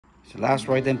So last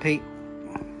ride then, Pete.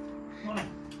 Morning.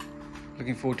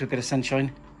 Looking forward to a bit of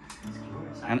sunshine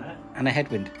and a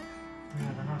headwind. We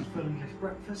had a nice full English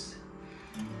breakfast,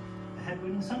 a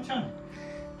headwind and sunshine.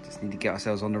 Just need to get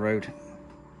ourselves on the road.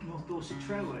 North Dorset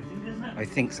Trailway, I think, isn't it? I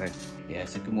think so. Yeah,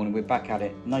 so good morning, we're back at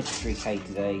it. 93k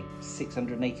today,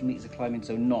 680 metres of climbing,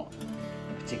 so not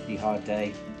a particularly hard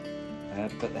day.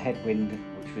 But the headwind,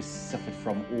 which was suffered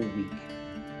from all week,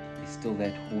 is still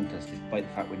there to haunt us, despite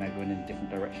the fact we're now going in a different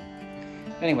direction.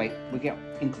 Anyway, we get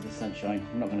into the sunshine.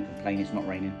 I'm not going to complain, it's not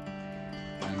raining.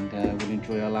 And we'll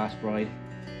enjoy our last ride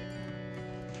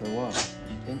for a while,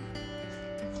 I think.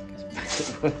 It's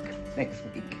back at work next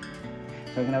week.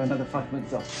 So we're going to have another 5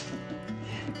 months off.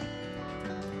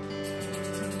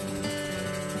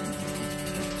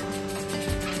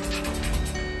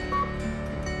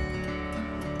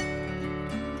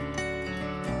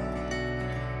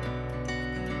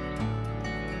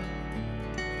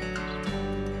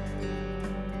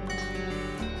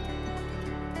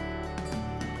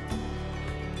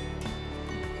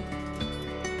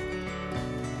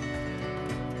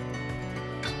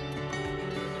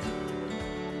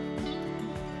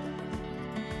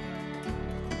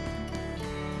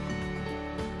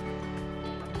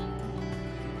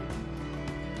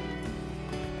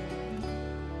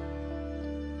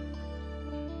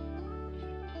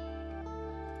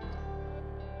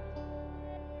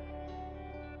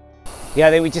 Yeah,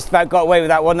 I think we just about got away with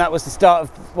that one. That was the start of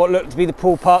what looked to be the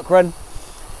Poole Park run.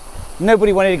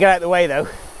 Nobody wanted to get out of the way though.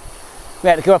 We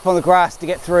had to go up on the grass to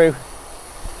get through.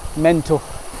 Mental.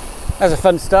 That was a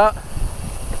fun start.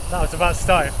 That was about to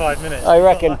start in 5 minutes. I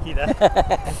reckon. Lucky there.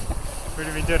 We'd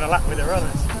have been doing a lap with the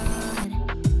runners.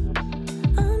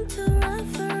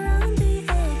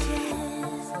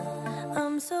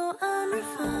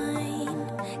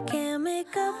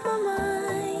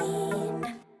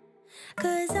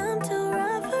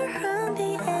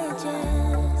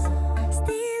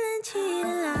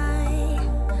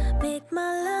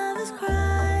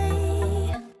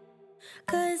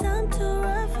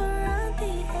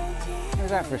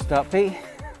 That for a start, Pete.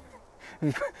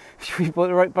 Should we bought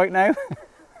the right bike now?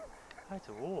 I had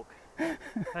to walk. I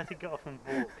had to get off and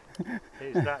walk.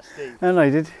 It was that steep. And I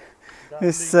did.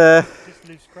 It's just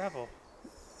loose gravel.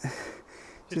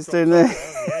 Just doing there.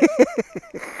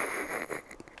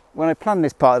 When I planned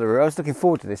this part of the route, I was looking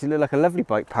forward to this. It looked like a lovely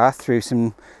bike path through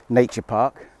some nature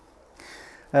park.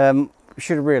 We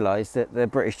should have realised that the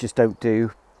British just don't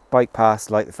do bike paths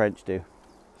like the French do.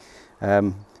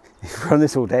 If we run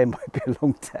this all day, it might be a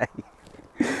long day.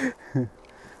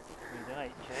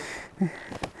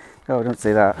 Oh, don't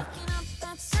say that.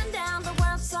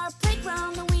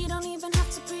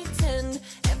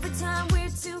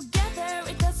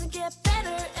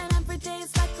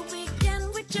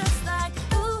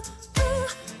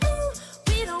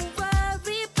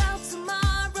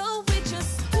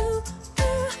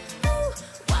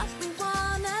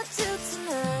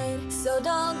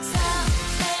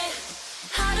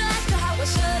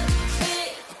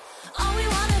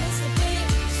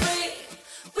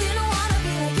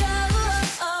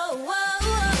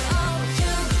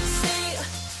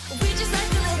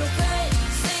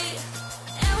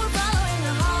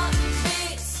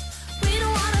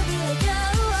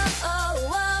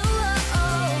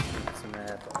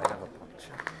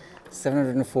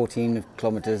 $714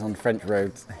 kilometres on French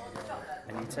roads.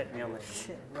 And you take me on the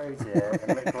shit roads here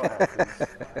and look what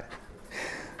happens.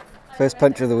 First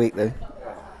puncture of the week though.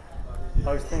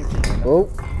 I was thinking. Oh.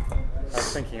 I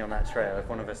was thinking on that trail, if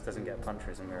one of us doesn't get a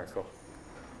puncture, it's a miracle.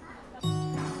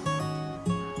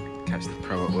 Catch the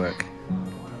pro at work.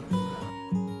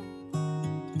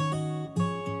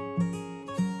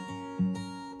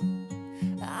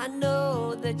 I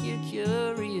know that you're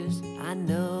curious, I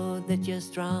know that you're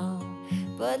strong,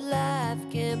 but life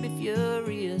can be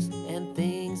furious and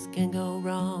things can go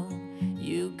wrong.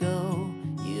 You go,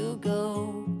 you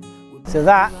go. So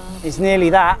that is nearly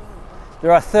that.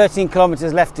 There are 13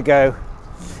 kilometres left to go.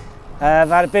 I've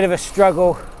had a bit of a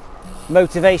struggle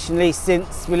motivationally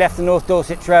since we left the North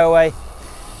Dorset Trailway.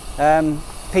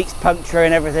 Pete's puncture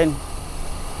and everything.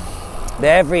 But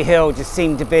every hill just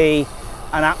seemed to be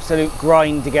an absolute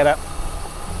grind to get up.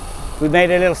 We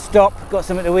made a little stop, got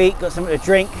something to eat, got something to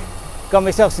drink, got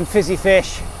myself some fizzy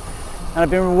fish, and I've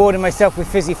been rewarding myself with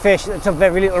fizzy fish at the top of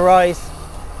every little rise,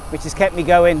 which has kept me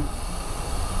going.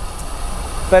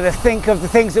 But to think of the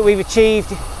things that we've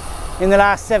achieved in the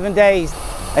last 7 days,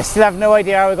 I still have no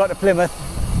idea how we got to Plymouth.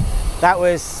 That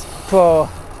was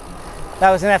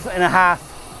an effort and a half.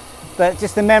 But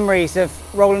just the memories of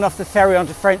rolling off the ferry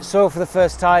onto French soil for the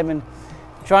first time and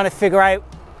trying to figure out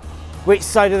which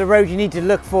side of the road you need to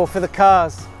look for the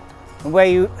cars and where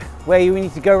you where you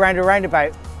need to go round a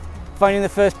roundabout, finding the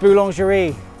first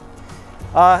boulangerie,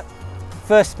 our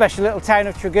first special little town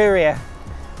of Trigueria,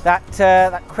 that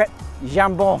crepe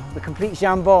jambon, the complete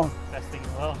jambon. Best thing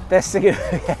in the world. Best thing in the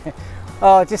world, yeah.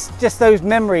 Oh, just those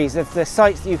memories of the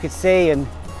sights that you could see, and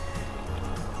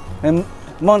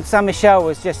Mont Saint-Michel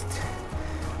was just,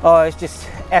 oh, it's just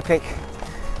epic,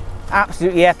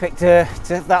 absolutely epic to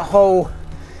that whole,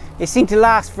 it seemed to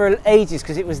last for ages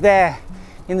because it was there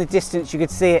in the distance, you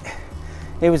could see it.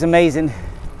 It was amazing.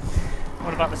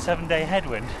 What about the 7-day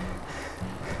headwind?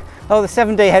 Oh, the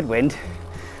 7-day headwind.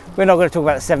 We're not going to talk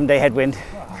about the 7-day headwind.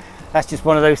 That's just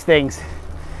one of those things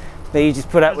that you just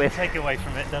put up with. Take away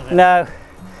from it, does it? No,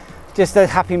 just those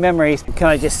happy memories. Can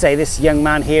I just say, this young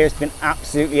man here has been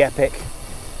absolutely epic.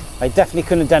 I definitely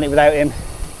couldn't have done it without him.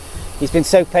 He's been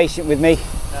so patient with me.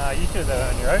 No, you could have done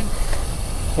it on your own.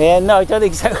 Yeah, no, I don't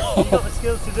think so. You've got the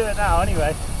skills to do it now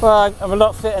anyway. Well, I'm a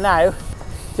lot fitter now.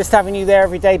 Just having you there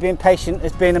every day, being patient,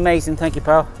 has been amazing. Thank you,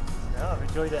 pal. No, I've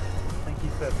enjoyed it. Thank you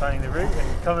for planning the route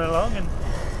and coming along, and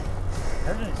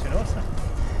everything's been awesome.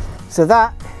 So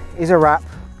that is a wrap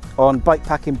on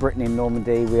bikepacking Britain in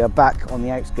Normandy. We are back on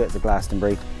the outskirts of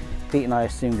Glastonbury. Pete and I are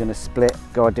soon going to split,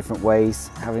 go our different ways,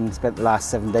 having spent the last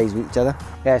 7 days with each other.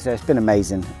 Yeah, so it's been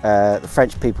amazing. The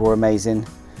French people were amazing.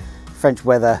 French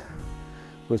weather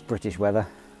was British weather.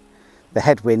 The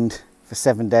headwind for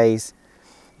 7 days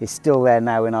is still there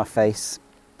now in our face.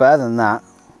 But other than that,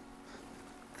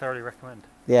 thoroughly recommend.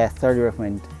 Yeah, thoroughly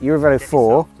recommend. Eurovelo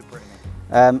 4.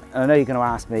 I know you're going to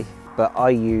ask me, but I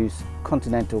use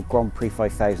Continental Grand Prix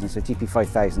 5000, so GP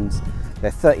 5000s. They're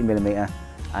 30mm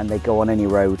and they go on any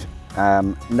road.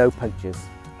 No punctures.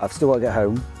 I've still got to get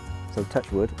home, so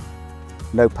touch wood.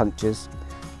 No punctures.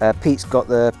 Pete's got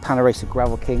the Panaracer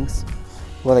Gravel Kings.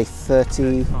 What are they,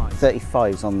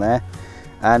 35s on there.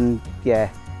 And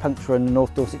yeah, puncture on the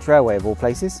North Dorset Trailway of all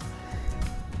places.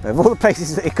 Of all the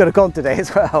places that it could have gone today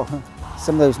as well.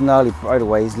 Some of those gnarly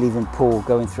bridleways leaving Poole,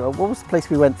 going through, what was the place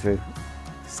we went through?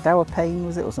 Stour Pane,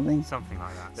 was it, or something? Something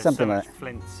like that. There's something so like much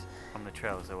flints on the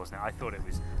trails there, wasn't it? I thought it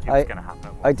was going to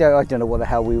happen. I don't know what the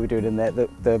hell we were doing in there.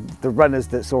 The runners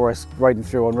that saw us riding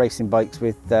through on racing bikes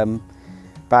with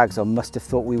bags on must have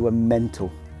thought we were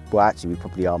mental. Well, actually, we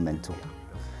probably are mental.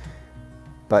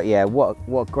 But yeah, what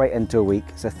a great end to a week.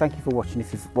 So thank you for watching.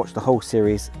 If you've watched the whole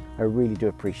series, I really do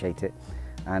appreciate it.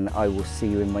 And I will see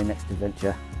you in my next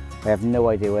adventure. I have no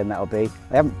idea when that'll be.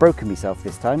 I haven't broken myself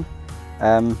this time.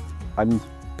 I'm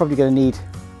probably going to need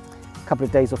a couple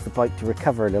of days off the bike to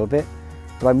recover a little bit,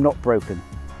 but I'm not broken.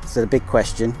 So the big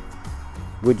question,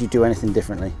 would you do anything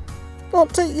differently?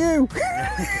 Not to you!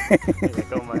 Yeah,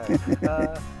 go on my head. Would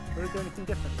I do anything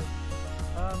differently?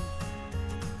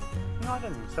 No, I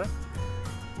don't think so.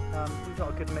 We've got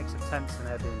a good mix of tents and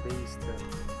Airbnbs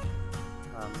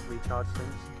to recharge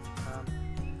things.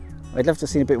 I'd love to have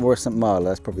seen a bit more of St Marla,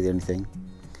 that's probably the only thing.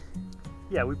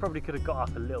 Yeah, we probably could have got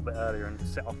up a little bit earlier and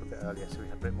set off a bit earlier so we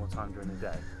had a bit more time during the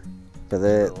day. But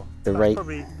the rate...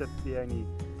 Probably the only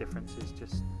difference is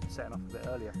just setting off a bit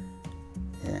earlier.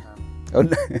 Yeah. Oh,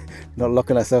 no, not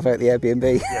locking ourselves out the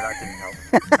Airbnb. Yeah, that didn't help.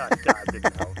 that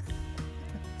didn't help.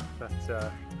 But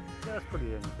yeah, that's probably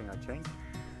the only thing I'd change.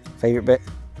 Favourite bit?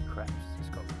 Crepes.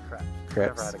 Just got crepes.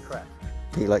 Crepes. Never had a crepe.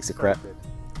 Pete likes a crepe.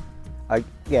 Good.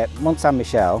 Yeah, Mont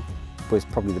Saint-Michel was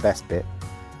probably the best bit.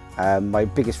 My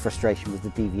biggest frustration was the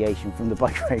deviation from the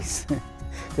bike race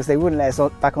because they wouldn't let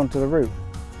us back onto the route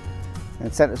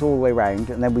and sent us all the way round,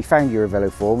 and then we found Eurovelo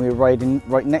 4 and we were riding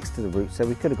right next to the route, so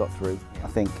we could have got through, I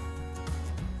think.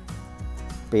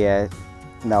 But yeah,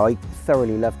 no, I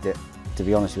thoroughly loved it, to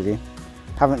be honest with you.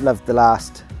 Haven't loved the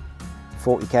last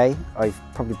 40k. I've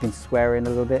probably been swearing a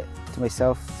little bit to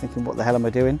myself, thinking what the hell am I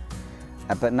doing?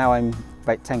 But now I'm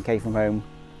about 10k from home.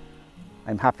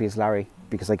 I'm happy as Larry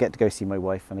because I get to go see my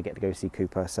wife and I get to go see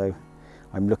Cooper, so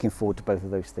I'm looking forward to both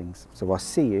of those things. So I'll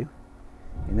see you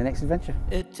in the next adventure.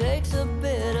 It takes a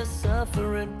bit of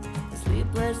suffering,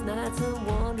 sleepless nights and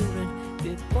wandering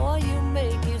before you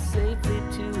make it safely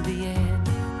to the end.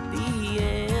 The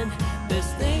end.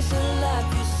 There's things in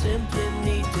life you simply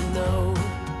need to know,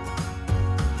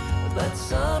 but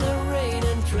sun or rain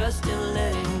and trust in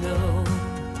letting go.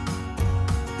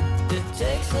 It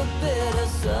takes a bit of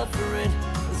suffering,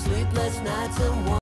 sleepless nights and